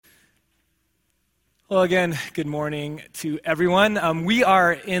Well, again, good morning to everyone. We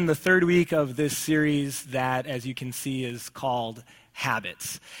are in the third week of this series that, as you can see, is called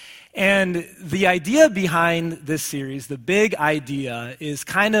Habits. And the idea behind this series, the big idea, is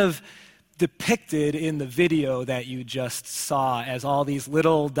kind of depicted in the video that you just saw as all these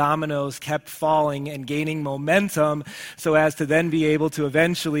little dominoes kept falling and gaining momentum so as to then be able to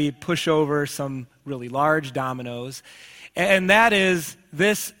eventually push over some really large dominoes. And that is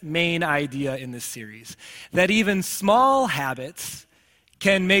this main idea in this series, that even small habits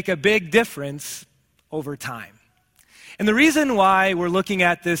can make a big difference over time. And the reason why we're looking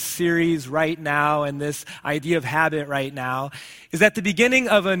at this series right now and this idea of habit right now is that the beginning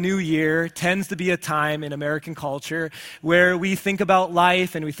of a new year tends to be a time in American culture where we think about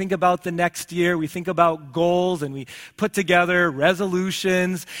life and we think about the next year, we think about goals and we put together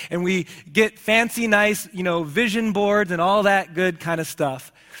resolutions and we get fancy, nice, vision boards and all that good kind of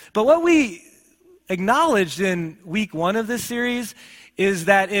stuff. But what we acknowledged in week one of this series is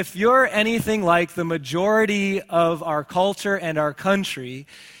that if you're anything like the majority of our culture and our country,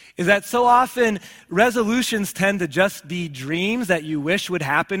 is that so often resolutions tend to just be dreams that you wish would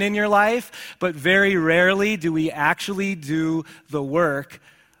happen in your life, but very rarely do we actually do the work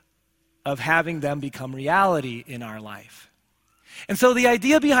of having them become reality in our life. And so the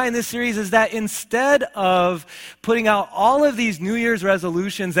idea behind this series is that instead of putting out all of these New Year's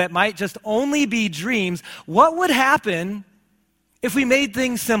resolutions that might just only be dreams, what would happen if we made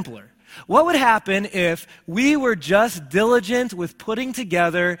things simpler? What would happen if we were just diligent with putting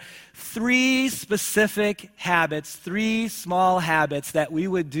together 3 specific habits, 3 small habits that we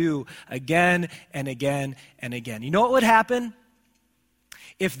would do again and again and again? You know what would happen?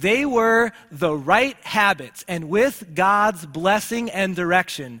 If they were the right habits and with God's blessing and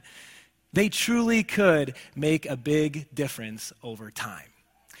direction, they truly could make a big difference over time.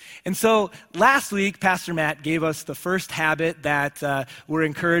 And so last week, Pastor Matt gave us the first habit that we're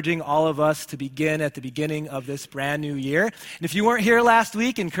encouraging all of us to begin at the beginning of this brand new year. And if you weren't here last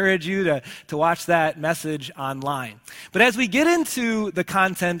week, I encourage you to watch that message online. But as we get into the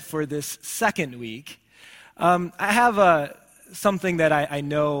content for this second week, I have something that I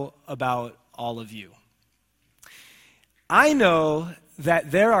know about all of you. I know that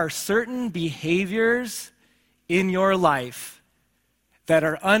there are certain behaviors in your life that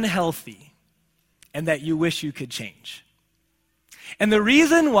are unhealthy and that you wish you could change. And the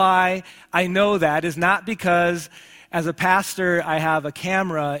reason why I know that is not because as a pastor I have a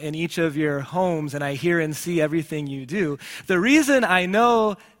camera in each of your homes and I hear and see everything you do. The reason I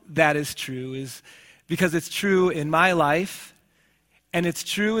know that is true is because it's true in my life and it's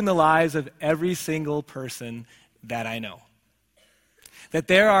true in the lives of every single person that I know. That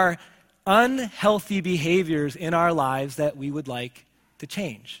there are unhealthy behaviors in our lives that we would like to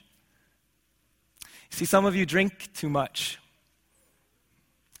change. See, some of you drink too much.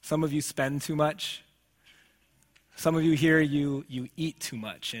 Some of you spend too much. Some of you here, you eat too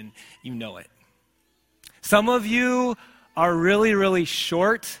much and you know it. Some of you are really, really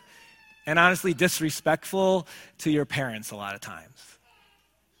short and honestly disrespectful to your parents a lot of times.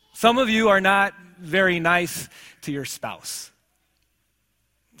 Some of you are not very nice to your spouse.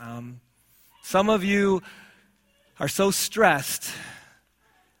 Some of you are so stressed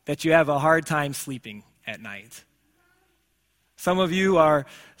that you have a hard time sleeping at night. Some of you are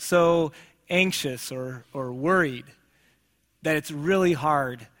so anxious or worried that it's really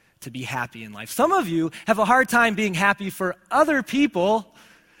hard to be happy in life. Some of you have a hard time being happy for other people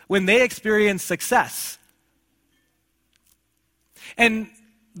when they experience success. And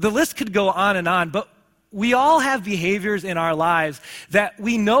the list could go on, but we all have behaviors in our lives that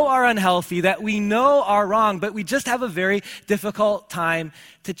we know are unhealthy, that we know are wrong, but we just have a very difficult time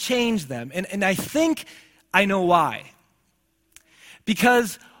to change them. And I think I know why.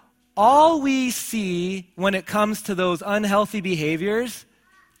 Because all we see when it comes to those unhealthy behaviors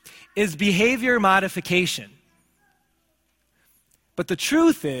is behavior modification. But the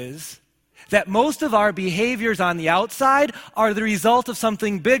truth is that most of our behaviors on the outside are the result of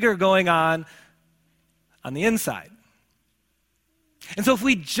something bigger going on the inside. And so if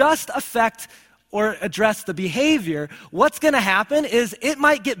we just affect or address the behavior, what's going to happen is it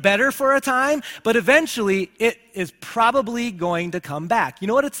might get better for a time, but eventually it is probably going to come back. You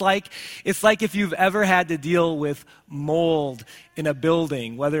know what it's like? It's like if you've ever had to deal with mold in a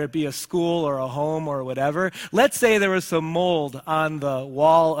building, whether it be a school or a home or whatever. Let's say there was some mold on the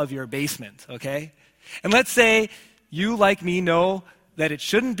wall of your basement, okay? And let's say you, like me, know that it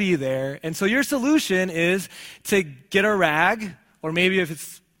shouldn't be there. And so your solution is to get a rag, or maybe if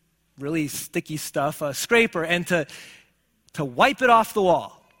it's really sticky stuff, a scraper, and to wipe it off the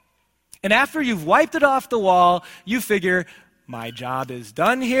wall. And after you've wiped it off the wall, you figure, my job is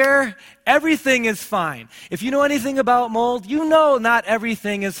done here. Everything is fine. If you know anything about mold, you know not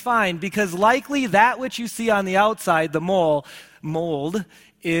everything is fine, because likely that which you see on the outside, the mold,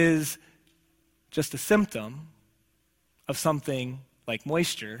 is just a symptom of something like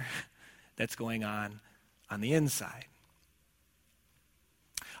moisture that's going on the inside.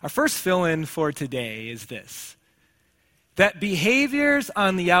 Our first fill-in for today is this: that behaviors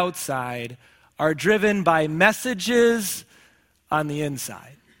on the outside are driven by messages on the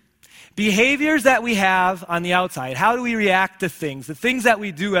inside. Behaviors that we have on the outside, how do we react to things, the things that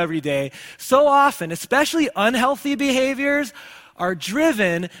we do every day, so often, especially unhealthy behaviors, are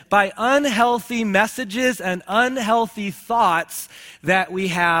driven by unhealthy messages and unhealthy thoughts that we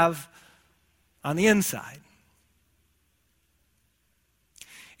have on the inside.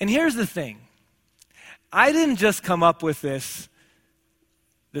 And here's the thing. I didn't just come up with this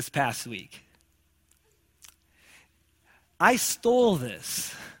past week. I stole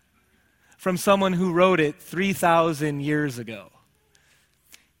this from someone who wrote it 3,000 years ago.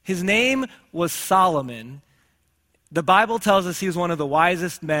 His name was Solomon. The Bible tells us he was one of the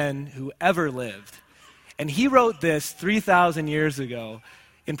wisest men who ever lived. And he wrote this 3,000 years ago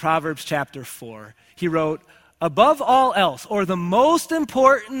in Proverbs chapter 4. He wrote, above all else, or the most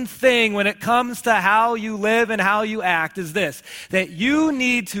important thing when it comes to how you live and how you act is this: that you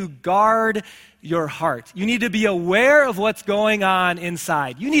need to guard your heart. You need to be aware of what's going on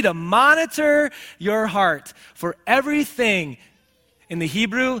inside. You need to monitor your heart for everything. In the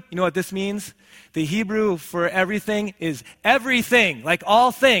Hebrew, you know what this means? The Hebrew for everything is everything, like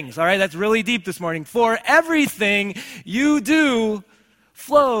all things, all right? That's really deep this morning. For everything you do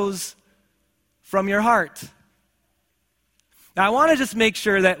flows from your heart. Now, I want to just make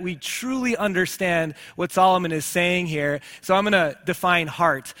sure that we truly understand what Solomon is saying here. So I'm going to define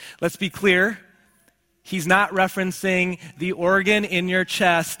heart. Let's be clear. He's not referencing the organ in your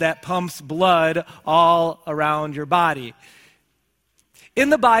chest that pumps blood all around your body. In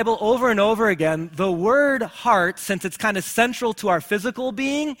the Bible, over and over again, the word heart, since it's kind of central to our physical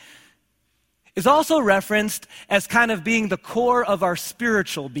being, is also referenced as kind of being the core of our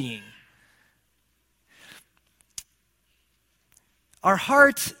spiritual being. Our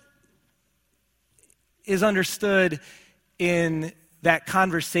heart is understood in that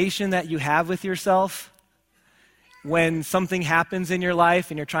conversation that you have with yourself when something happens in your life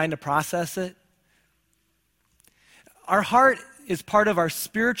and you're trying to process it. Our heart is part of our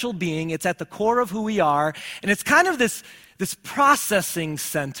spiritual being. It's at the core of who we are, and it's kind of this processing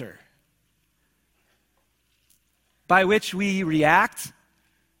center by which we react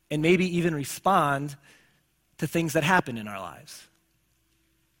and maybe even respond to things that happen in our lives.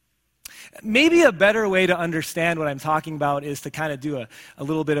 Maybe a better way to understand what I'm talking about is to kind of do a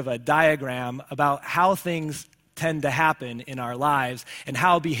little bit of a diagram about how things tend to happen in our lives and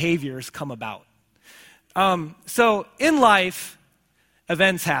how behaviors come about. So in life,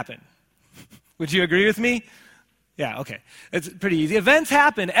 events happen. Would you agree with me? Yeah, okay. It's pretty easy. Events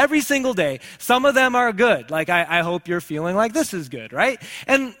happen every single day. Some of them are good. Like I hope you're feeling like this is good, right?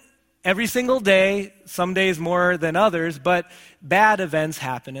 And every single day, some days more than others, but bad events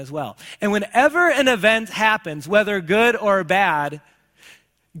happen as well. And whenever an event happens, whether good or bad,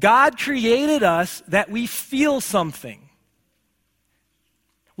 God created us that we feel something.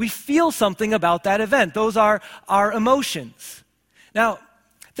 We feel something about that event. Those are our emotions. Now,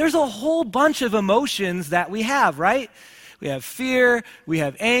 there's a whole bunch of emotions that we have, right? We have fear, we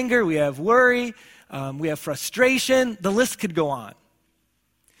have anger, we have worry, we have frustration. The list could go on.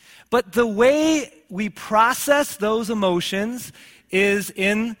 But the way we process those emotions is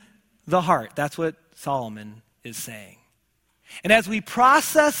in the heart. That's what Solomon is saying. And as we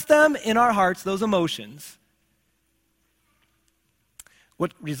process them in our hearts, those emotions,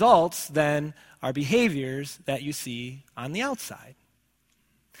 what results then are behaviors that you see on the outside.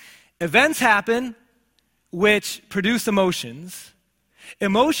 Events happen which produce emotions.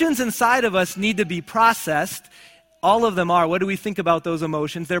 Emotions inside of us need to be processed. All of them are. What do we think about those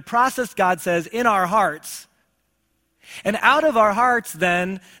emotions? They're processed, God says, in our hearts. And out of our hearts,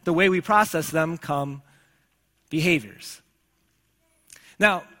 then, the way we process them come behaviors.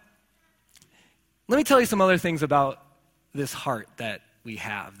 Now, let me tell you some other things about this heart that we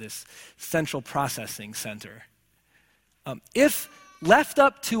have, this central processing center. If left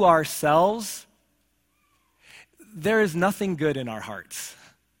up to ourselves, there is nothing good in our hearts,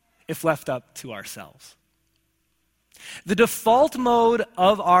 if left up to ourselves. The default mode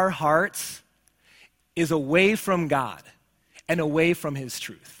of our hearts is away from God and away from His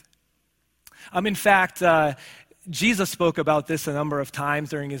truth. In fact, Jesus spoke about this a number of times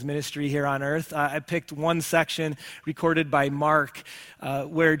during his ministry here on earth. I picked one section recorded by Mark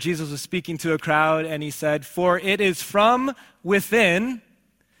where Jesus was speaking to a crowd, and he said, "For it is from within,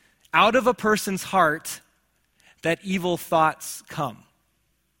 out of a person's heart, that evil thoughts come."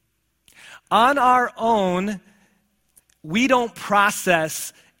 On our own, we don't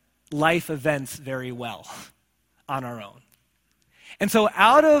process life events very well on our own. And so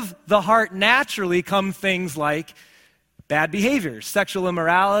out of the heart naturally come things like bad behaviors: sexual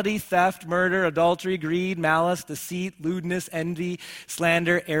immorality, theft, murder, adultery, greed, malice, deceit, lewdness, envy,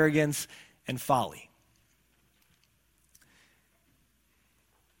 slander, arrogance, and folly.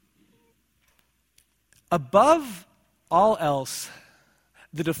 Above all else,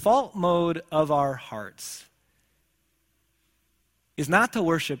 the default mode of our hearts is not to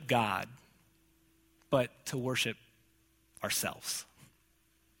worship God, but to worship ourselves.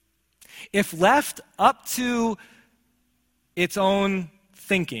 If left up to its own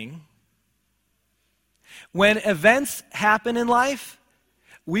thinking, when events happen in life,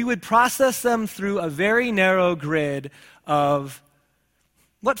 we would process them through a very narrow grid of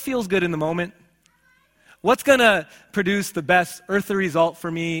what feels good in the moment, what's going to produce the best earthly result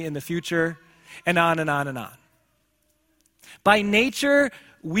for me in the future, and on and on and on. By nature,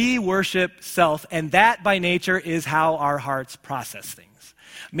 we worship self, and that by nature is how our hearts process things.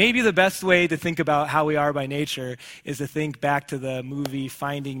 Maybe the best way to think about how we are by nature is to think back to the movie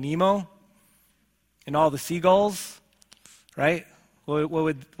Finding Nemo and all the seagulls, right?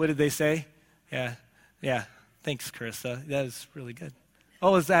 What did they say? Yeah. Thanks, Carissa. That was really good.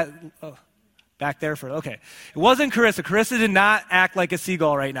 Oh, is that back there for, okay. It wasn't Carissa. Carissa did not act like a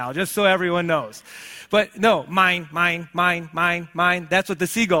seagull right now, just so everyone knows. But no, mine. That's what the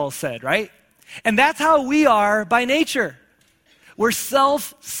seagulls said, right? And that's how we are by nature. We're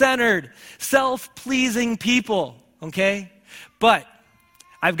self-centered, self-pleasing people, okay? But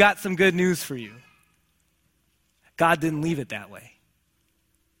I've got some good news for you. God didn't leave it that way.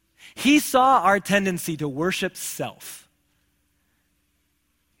 He saw our tendency to worship self.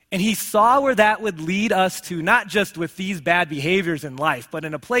 And he saw where that would lead us to, not just with these bad behaviors in life, but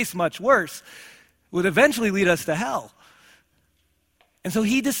in a place much worse, would eventually lead us to hell. And so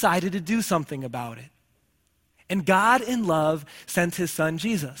he decided to do something about it. And God in love sent his son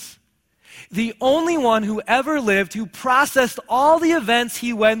Jesus, the only one who ever lived who processed all the events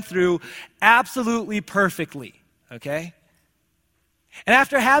he went through absolutely perfectly, okay? And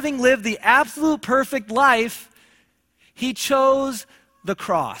after having lived the absolute perfect life, he chose the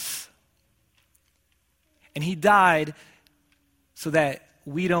cross. And he died so that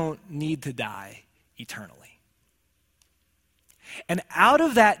we don't need to die eternally. And out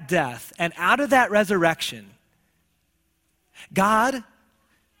of that death and out of that resurrection, God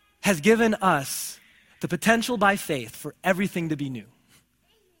has given us the potential by faith for everything to be new.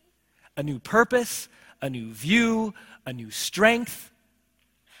 A new purpose, a new view, a new strength,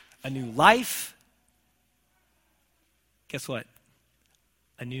 a new life. Guess what?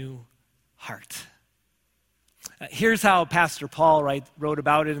 A new heart. Here's how Pastor Paul wrote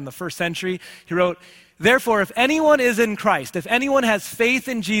about it in the first century. He wrote, "Therefore, if anyone is in Christ, if anyone has faith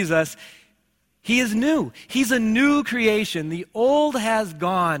in Jesus, he is new. He's a new creation. The old has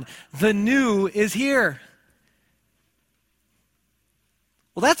gone. The new is here."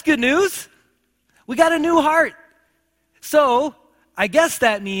 Well, that's good news. We got a new heart. So, I guess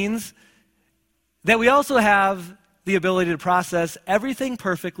that means that we also have the ability to process everything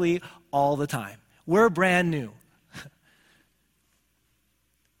perfectly all the time. We're brand new.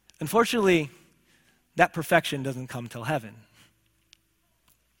 Unfortunately, that perfection doesn't come till heaven.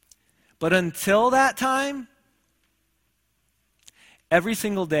 But until that time, every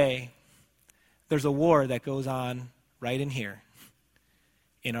single day, there's a war that goes on right in here,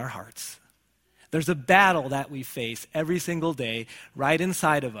 in our hearts. There's a battle that we face every single day right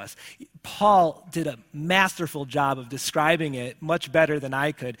inside of us. Paul did a masterful job of describing it much better than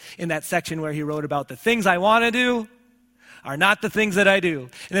I could in that section where he wrote about the things I want to do are not the things that I do.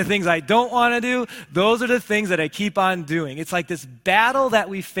 And the things I don't want to do, those are the things that I keep on doing. It's like this battle that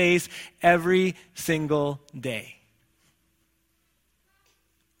we face every single day.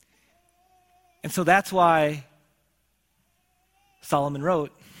 And so that's why Solomon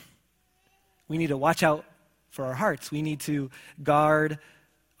wrote, we need to watch out for our hearts. We need to guard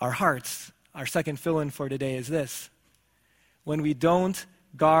our hearts. Our second fill-in for today is this. When we don't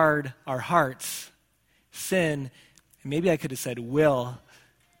guard our hearts, sin, and maybe I could have said will,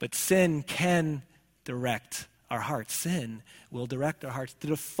 but sin can direct our hearts. Sin will direct our hearts. The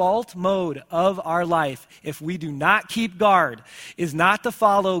default mode of our life, if we do not keep guard, is not to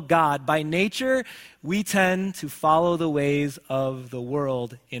follow God. By nature, we tend to follow the ways of the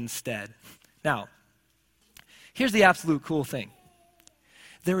world instead. Now, here's the absolute cool thing.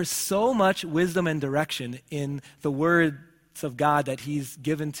 There is so much wisdom and direction in the words of God that he's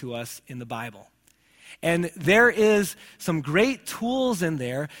given to us in the Bible. And there is some great tools in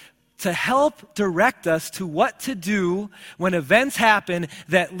there to help direct us to what to do when events happen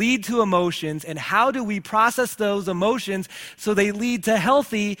that lead to emotions, and how do we process those emotions so they lead to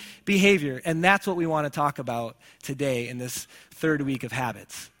healthy behavior. And that's what we want to talk about today in this third week of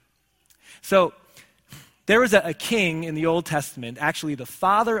habits. So there was a king in the Old Testament, actually the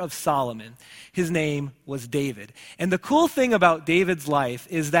father of Solomon. His name was David. And the cool thing about David's life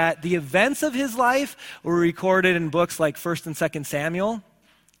is that the events of his life were recorded in books like 1st and 2nd Samuel.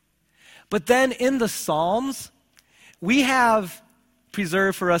 But then in the Psalms, we have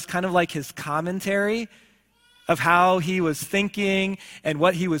preserved for us kind of like his commentary of how he was thinking and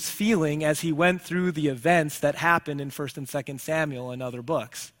what he was feeling as he went through the events that happened in 1st and 2nd Samuel and other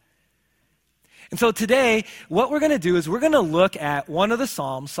books. And so today, what we're going to do is we're going to look at one of the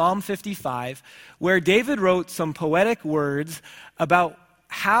Psalms, Psalm 55, where David wrote some poetic words about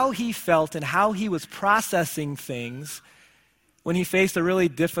how he felt and how he was processing things when he faced a really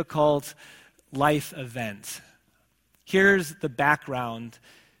difficult life event. Here's the background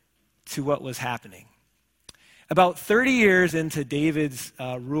to what was happening. About 30 years into David's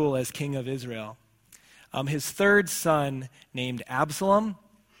rule as king of Israel, his third son named Absalom,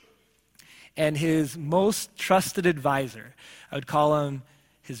 and his most trusted advisor, I would call him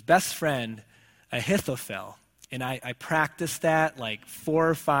his best friend, Ahithophel. And I practiced that like 4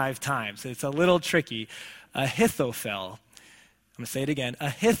 or 5 times. It's a little tricky. Ahithophel. I'm going to say it again.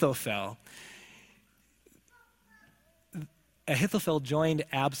 Ahithophel. Ahithophel joined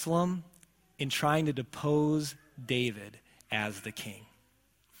Absalom in trying to depose David as the king.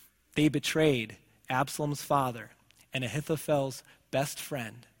 They betrayed Absalom's father and Ahithophel's best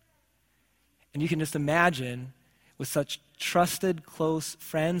friend. And you can just imagine, with such trusted, close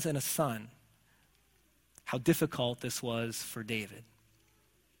friends and a son, how difficult this was for David.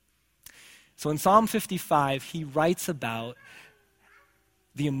 So in Psalm 55, he writes about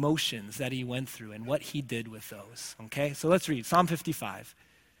the emotions that he went through and what he did with those. Okay, so let's read. Psalm 55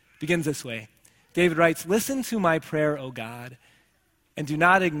 begins this way. David writes, "Listen to my prayer, O God, and do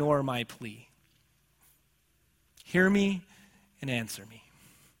not ignore my plea. Hear me and answer me."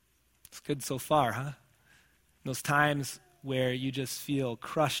 It's good so far, huh? Those times where you just feel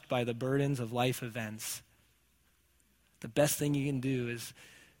crushed by the burdens of life events, the best thing you can do is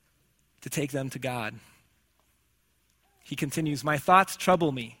to take them to God. He continues, "My thoughts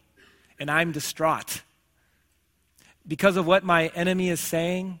trouble me, and I'm distraught. Because of what my enemy is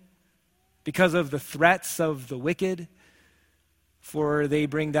saying, because of the threats of the wicked, for they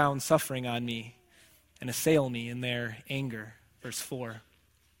bring down suffering on me and assail me in their anger." Verse 4.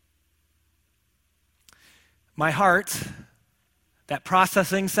 My heart, that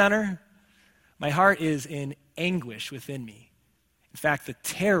processing center, my heart is in anguish within me. In fact, the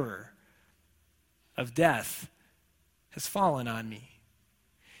terror of death has fallen on me.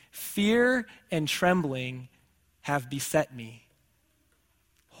 Fear and trembling have beset me.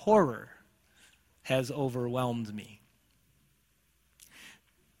 Horror has overwhelmed me.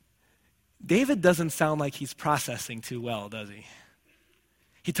 David doesn't sound like he's processing too well, does he?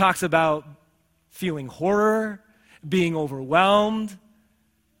 He talks about feeling horror, being overwhelmed,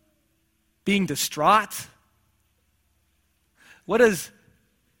 being distraught. What does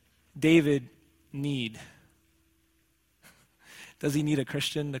David need? Does he need a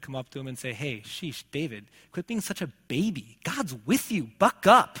Christian to come up to him and say, "Hey, sheesh, David, quit being such a baby. God's with you. Buck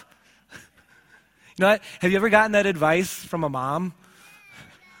up." You know what? Have you ever gotten that advice from a mom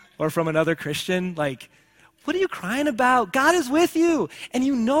or from another Christian? Like, what are you crying about? God is with you. And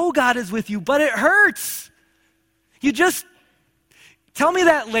you know God is with you, but it hurts. You just, tell me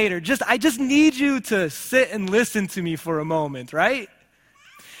that later. I just need you to sit and listen to me for a moment, right?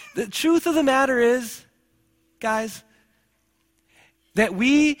 The truth of the matter is, guys, that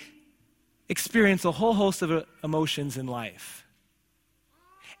we experience a whole host of emotions in life.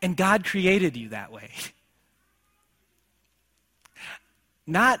 And God created you that way.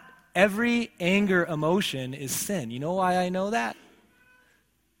 Not every anger emotion is sin. You know why I know that?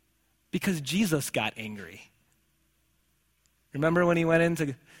 Because Jesus got angry. Remember when he went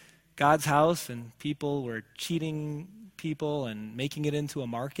into God's house and people were cheating people and making it into a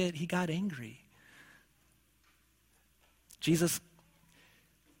market? He got angry. Jesus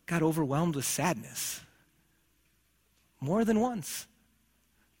got overwhelmed with sadness. more than once.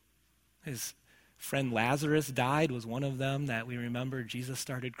 His friend Lazarus died, was one of them that we remember Jesus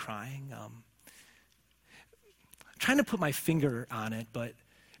started crying. I'm trying to put my finger on it, but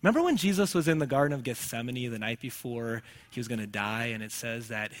remember when Jesus was in the Garden of Gethsemane the night before he was going to die, and it says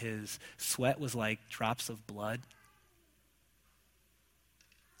that his sweat was like drops of blood?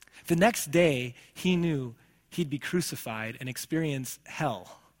 The next day, he knew he'd be crucified and experience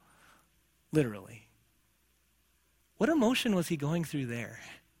hell, literally. What emotion was he going through there?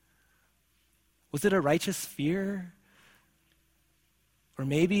 Was it a righteous fear? Or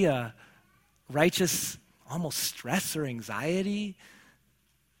maybe a righteous almost stress or anxiety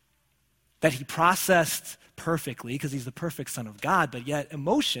that he processed perfectly because he's the perfect Son of God, but yet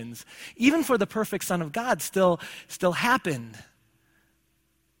emotions, even for the perfect Son of God, still happened.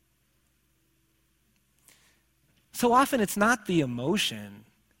 So often it's not the emotion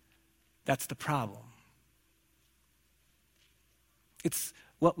that's the problem. It's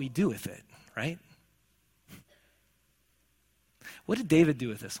what we do with it, right? What did David do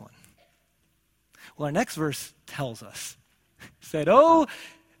with this one? Well, our next verse tells us. He said, "Oh,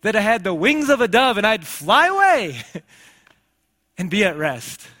 that I had the wings of a dove and I'd fly away and be at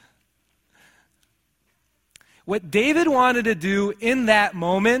rest." What David wanted to do in that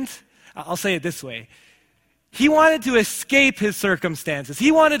moment, I'll say it this way. He wanted to escape his circumstances.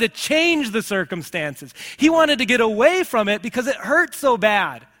 He wanted to change the circumstances. He wanted to get away from it because it hurt so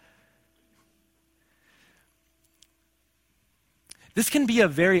bad. This can be a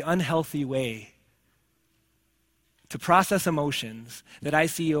very unhealthy way to process emotions that I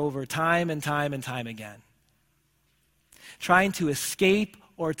see over time and time and time again. Trying to escape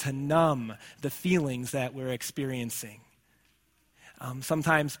or to numb the feelings that we're experiencing.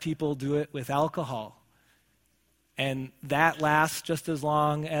 Sometimes people do it with alcohol. And that lasts just as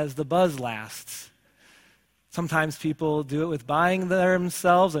long as the buzz lasts. Sometimes people do it with buying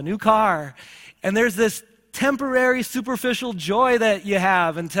themselves a new car. And there's this temporary, superficial joy that you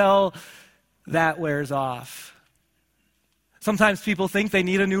have until that wears off. Sometimes people think they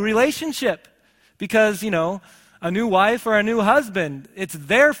need a new relationship because, a new wife or a new husband, it's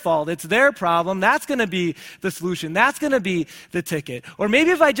their fault, it's their problem. That's going to be the solution. That's going to be the ticket. Or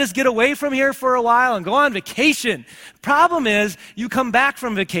maybe if I just get away from here for a while and go on vacation. Problem is, you come back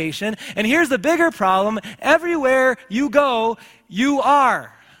from vacation, and here's the bigger problem. Everywhere you go, you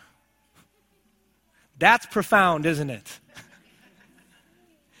are. That's profound, isn't it?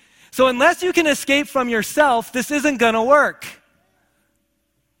 So unless you can escape from yourself, this isn't going to work.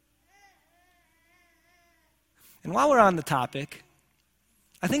 And while we're on the topic,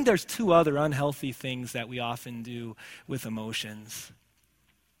 I think there's two other unhealthy things that we often do with emotions.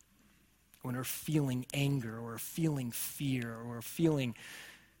 When we're feeling anger, or feeling fear, or feeling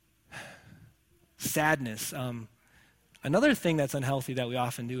sadness. Another thing that's unhealthy that we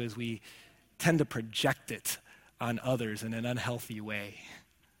often do is we tend to project it on others in an unhealthy way.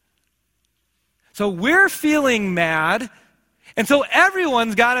 So we're feeling mad, and so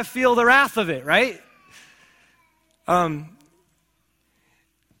everyone's got to feel the wrath of it, right?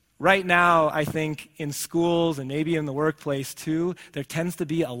 Right now, I think in schools and maybe in the workplace too, there tends to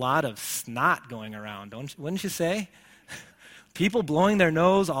be a lot of snot going around, wouldn't you say? People blowing their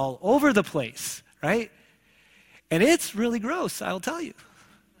nose all over the place, right? And it's really gross, I'll tell you.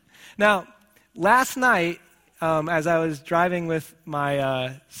 Now, last night, as I was driving with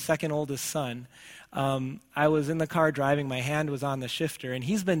my second oldest son, I was in the car driving, my hand was on the shifter, and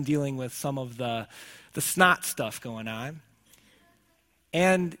he's been dealing with some of the snot stuff going on.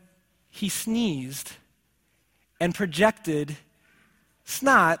 And he sneezed and projected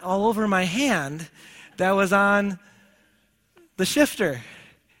snot all over my hand that was on the shifter.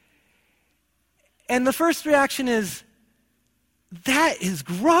 And the first reaction is, that is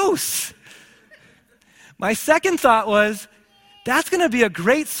gross. My second thought was, that's going to be a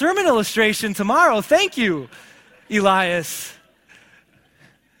great sermon illustration tomorrow. Thank you, Elias.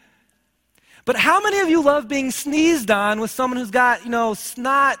 But how many of you love being sneezed on with someone who's got,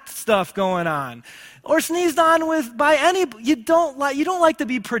 snot stuff going on? Or sneezed on with by any, you don't like to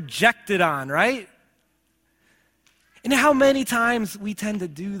be projected on, right? And how many times we tend to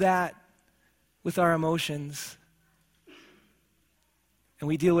do that with our emotions. And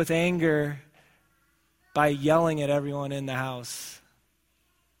we deal with anger by yelling at everyone in the house.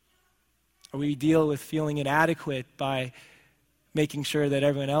 Or we deal with feeling inadequate by making sure that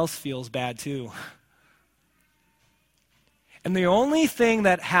everyone else feels bad too. And the only thing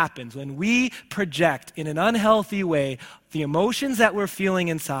that happens when we project in an unhealthy way the emotions that we're feeling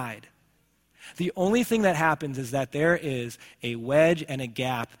inside, the only thing that happens is that there is a wedge and a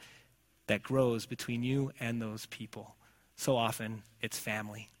gap that grows between you and those people. so often it's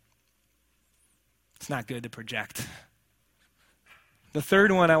family. It's not good to project. The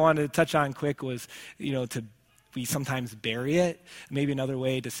third one I wanted to touch on quick was, we sometimes bury it. Maybe another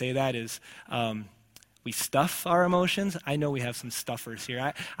way to say that is we stuff our emotions. I know we have some stuffers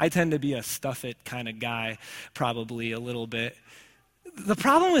here. I tend to be a stuff it kind of guy, probably a little bit. The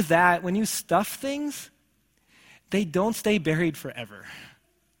problem with that, when you stuff things, they don't stay buried forever.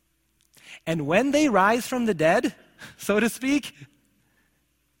 And when they rise from the dead, so to speak,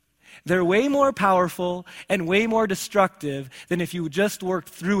 they're way more powerful and way more destructive than if you just worked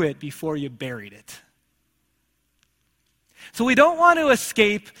through it before you buried it. So we don't want to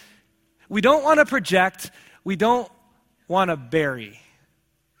escape. We don't want to project. We don't want to bury.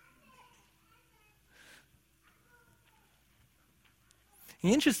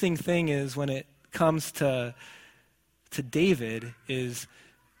 The interesting thing is when it comes to David is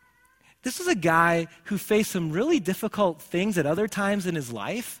this is a guy who faced some really difficult things at other times in his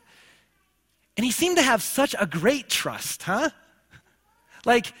life, and he seemed to have such a great trust, huh?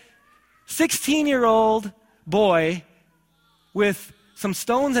 Like 16-year-old boy with some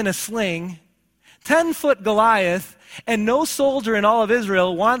stones and a sling, 10-foot Goliath, and no soldier in all of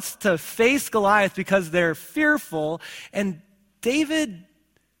Israel wants to face Goliath because they're fearful, and David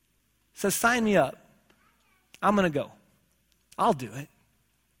says, sign me up. I'm going to go. I'll do it.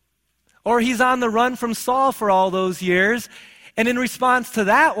 Or he's on the run from Saul for all those years, and in response to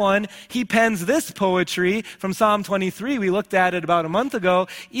that one, he pens this poetry from Psalm 23. We looked at it about a month ago.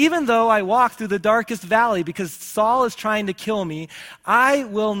 Even though I walk through the darkest valley because Saul is trying to kill me, I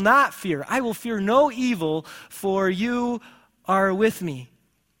will not fear. I will fear no evil, for you are with me.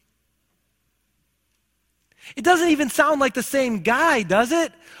 It doesn't even sound like the same guy, does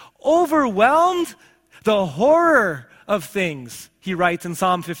it? Overwhelmed, the horror of things, he writes in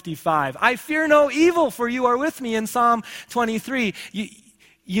Psalm 55. I fear no evil, for you are with me in Psalm 23.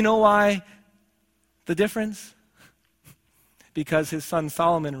 You know why the difference? Because his son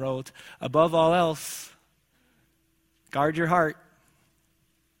Solomon wrote, above all else, guard your heart.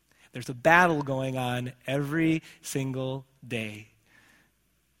 There's a battle going on every single day.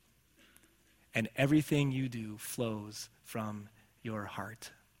 And everything you do flows from your heart.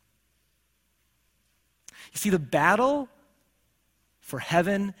 You see, the battle for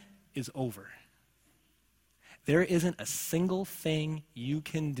heaven is over. There isn't a single thing you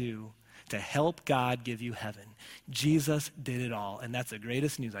can do to help God give you heaven. Jesus did it all, and that's the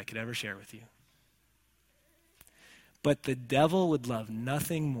greatest news I could ever share with you. But the devil would love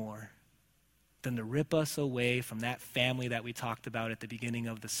nothing more than to rip us away from that family that we talked about at the beginning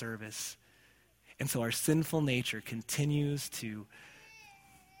of the service. And so our sinful nature continues to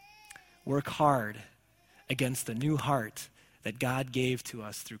work hard against the new heart that God gave to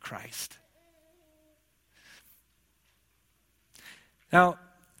us through Christ. Now,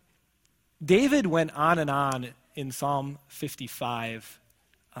 David went on and on in Psalm 55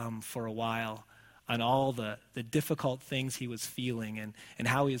 for a while on all the difficult things he was feeling and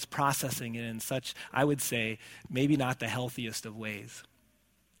how he was processing it in such, I would say, maybe not the healthiest of ways.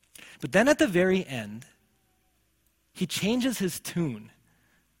 But then at the very end, he changes his tune.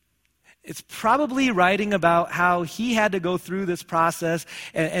 It's probably writing about how he had to go through this process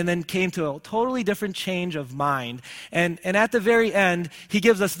and then came to a totally different change of mind. And at the very end, he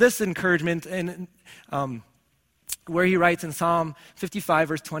gives us this encouragement where he writes in Psalm 55,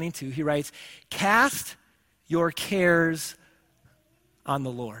 verse 22, he writes, cast your cares on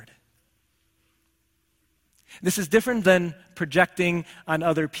the Lord. This is different than projecting on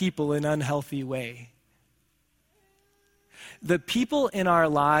other people in an unhealthy way. The people in our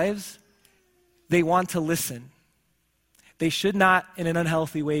lives, they want to listen. They should not, in an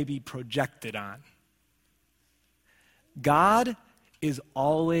unhealthy way, be projected on. God is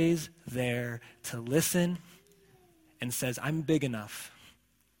always there to listen and says, I'm big enough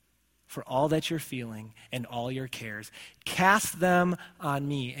for all that you're feeling and all your cares. Cast them on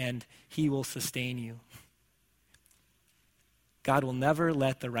me, and he will sustain you. God will never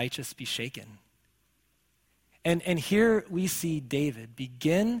let the righteous be shaken. And here we see David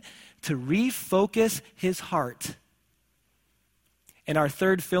begin to refocus his heart. And our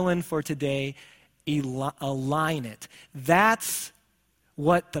third fill-in for today, align it. That's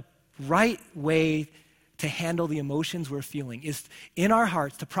what the right way to handle the emotions we're feeling is in our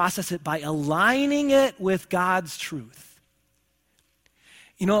hearts, to process it by aligning it with God's truth.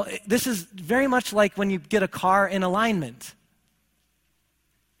 You know, this is very much like when you get a car in alignment.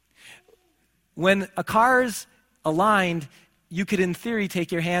 When a car's aligned, you could, in theory,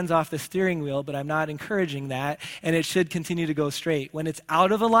 take your hands off the steering wheel, but I'm not encouraging that, and it should continue to go straight. When it's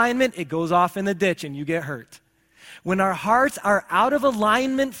out of alignment, it goes off in the ditch and you get hurt. When our hearts are out of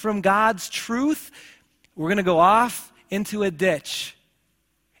alignment from God's truth, we're going to go off into a ditch,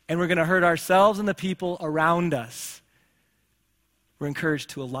 and we're going to hurt ourselves and the people around us. We're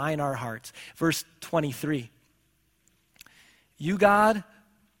encouraged to align our hearts. Verse 23. You, God,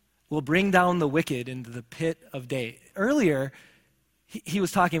 will bring down the wicked into the pit of day. Earlier, he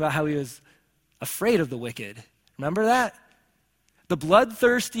was talking about how he was afraid of the wicked. Remember that? The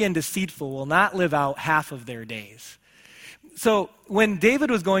bloodthirsty and deceitful will not live out half of their days. So when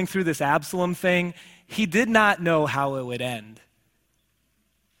David was going through this Absalom thing, he did not know how it would end.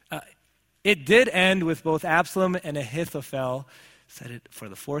 It did end with both Absalom and Ahithophel, said it for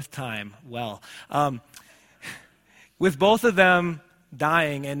the fourth time, with both of them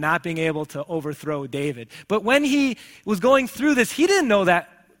dying and not being able to overthrow David. But when he was going through this, he didn't know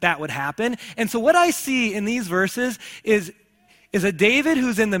that would happen. And so what I see in these verses is a David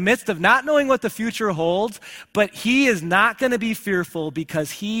who's in the midst of not knowing what the future holds, but he is not going to be fearful because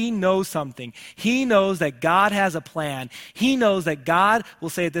he knows something. He knows that God has a plan. He knows that God, we'll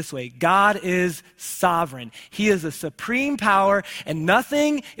say it this way, God is sovereign. He is a supreme power, and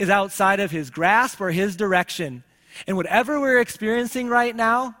nothing is outside of his grasp or his direction. And whatever we're experiencing right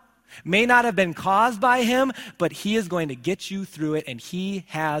now may not have been caused by him, but he is going to get you through it, and he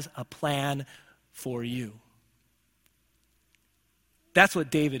has a plan for you. That's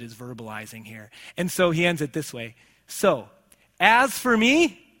what David is verbalizing here. And so he ends it this way. So, as for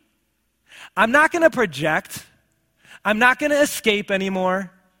me, I'm not going to project. I'm not going to escape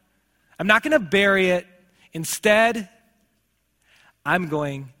anymore. I'm not going to bury it. Instead, I'm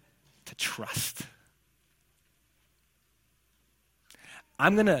going to trust.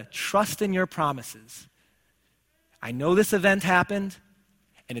 I'm going to trust in your promises. I know this event happened,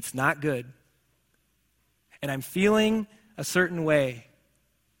 and it's not good. And I'm feeling a certain way,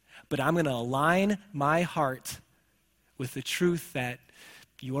 but I'm going to align my heart with the truth that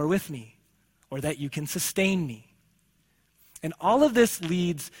you are with me or that you can sustain me. And all of this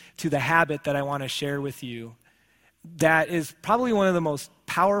leads to the habit that I want to share with you that is probably one of the most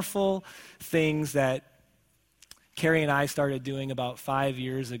powerful things that Carrie and I started doing about 5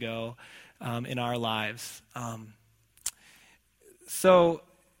 years ago in our lives. So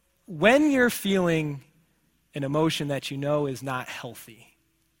when you're feeling an emotion that you know is not healthy,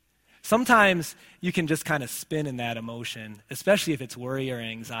 sometimes you can just kind of spin in that emotion, especially if it's worry or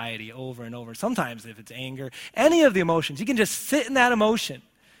anxiety over and over. Sometimes if it's anger, any of the emotions, you can just sit in that emotion.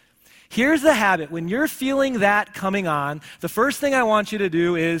 Here's the habit. When you're feeling that coming on, the first thing I want you to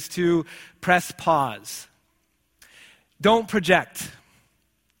do is to press pause. Don't project.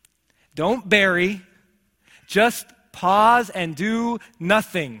 Don't bury. Just pause and do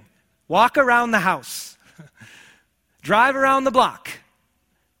nothing. Walk around the house. Drive around the block.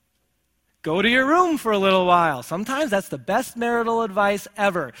 Go to your room for a little while. Sometimes that's the best marital advice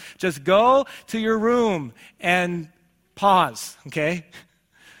ever. Just go to your room and pause, okay?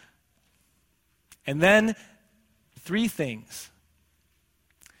 And then 3 things.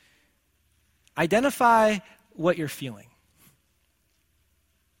 Identify what you're feeling.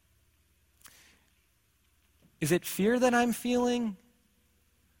 Is it fear that I'm feeling?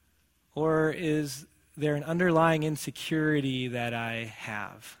 Or is there an underlying insecurity that I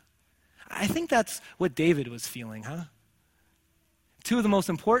have? I think that's what David was feeling, huh? 2 of the most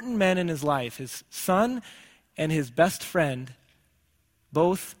important men in his life, his son and his best friend,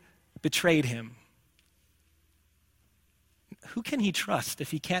 both betrayed him. Who can he trust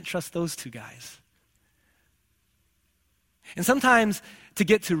if he can't trust those 2 guys? And sometimes to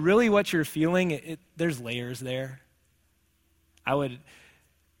get to really what you're feeling, there's layers there. I would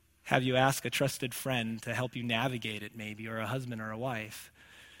have you ask a trusted friend to help you navigate it maybe, or a husband or a wife.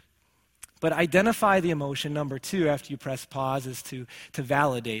 But identify the emotion. Number 2, after you press pause, is to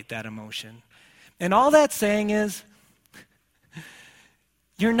validate that emotion. And all that's saying is,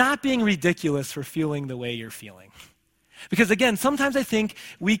 you're not being ridiculous for feeling the way you're feeling. Because again, sometimes I think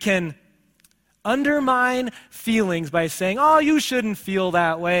we can undermine feelings by saying, oh, you shouldn't feel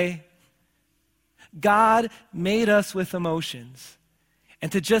that way. God made us with emotions.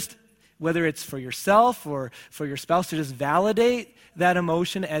 And to just, whether it's for yourself or for your spouse, to just validate that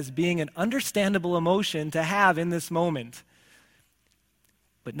emotion as being an understandable emotion to have in this moment.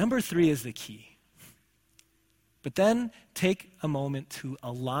 But number 3 is the key. But then take a moment to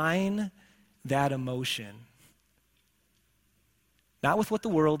align that emotion. Not with what the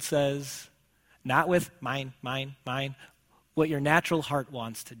world says, not with mine, what your natural heart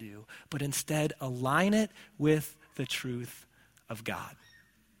wants to do, but instead align it with the truth of God.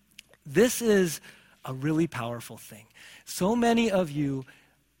 This is a really powerful thing. So many of you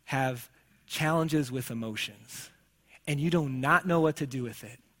have challenges with emotions. and you do not know what to do with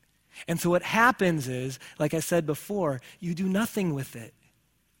it. And so what happens is, like I said before, you do nothing with it.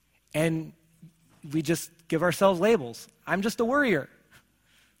 And we just give ourselves labels. I'm just a worrier.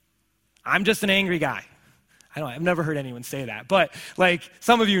 I'm just an angry guy. I've never heard anyone say that, but like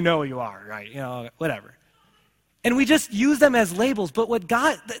some of you know you are, right? Whatever. And we just use them as labels, but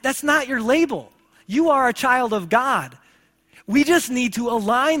that's not your label. You are a child of God. We just need to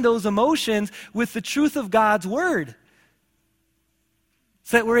align those emotions with the truth of God's word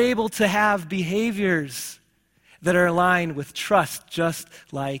so that we're able to have behaviors that are aligned with trust, just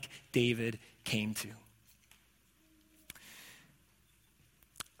like David came to.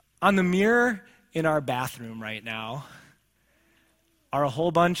 On the mirror in our bathroom right now are a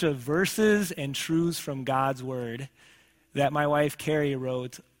whole bunch of verses and truths from God's word that my wife Carrie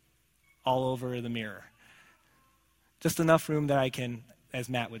wrote all over the mirror. Just enough room that I can, as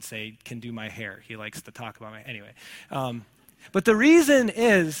Matt would say, can do my hair. He likes to talk about anyway. But the reason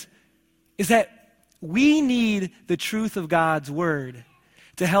is that we need the truth of God's word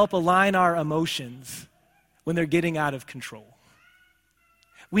to help align our emotions when they're getting out of control.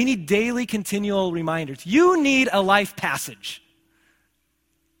 We need daily, continual reminders. You need a life passage.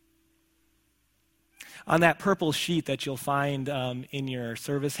 On that purple sheet that you'll find in your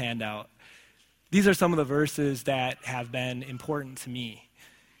service handout, these are some of the verses that have been important to me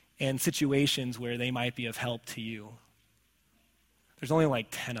and situations where they might be of help to you. There's only like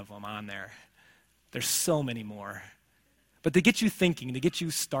 10 of them on there. There's so many more. But to get you thinking, to get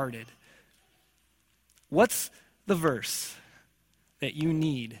you started, what's the verse that you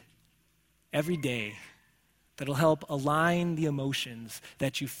need every day that'll help align the emotions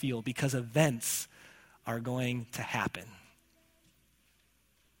that you feel because events are going to happen?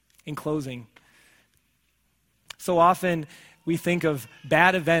 In closing, so often we think of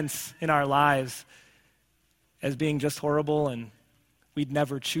bad events in our lives as being just horrible, and we'd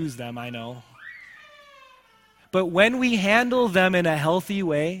never choose them, I know. But when we handle them in a healthy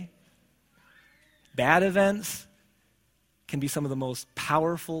way, bad events can be some of the most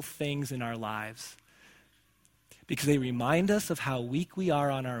powerful things in our lives because they remind us of how weak we are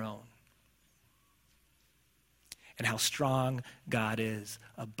on our own and how strong God is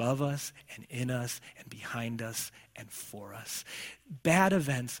above us and in us and behind us and for us. Bad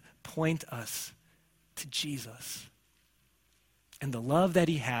events point us to Jesus and the love that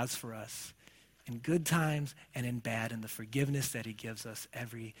he has for us in good times and in bad, and the forgiveness that he gives us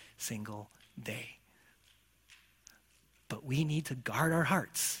every single day. But we need to guard our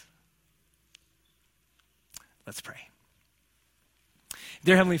hearts. Let's pray.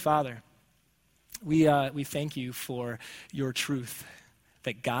 Dear Heavenly Father, we thank you for your truth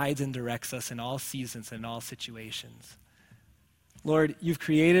that guides and directs us in all seasons and all situations. Lord, you've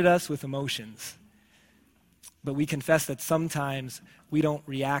created us with emotions, but we confess that sometimes we don't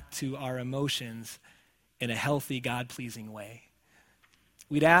react to our emotions in a healthy, God-pleasing way.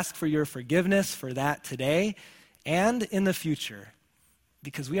 We'd ask for your forgiveness for that today and in the future,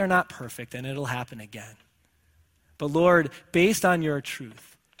 because we are not perfect and it'll happen again. But Lord, based on your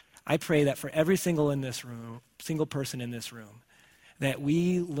truth, I pray that for every single person in this room, that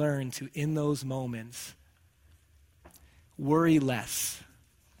we learn to, in those moments, worry less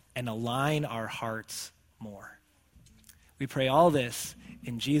and align our hearts more. We pray all this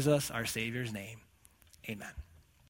in Jesus, our Savior's name. Amen.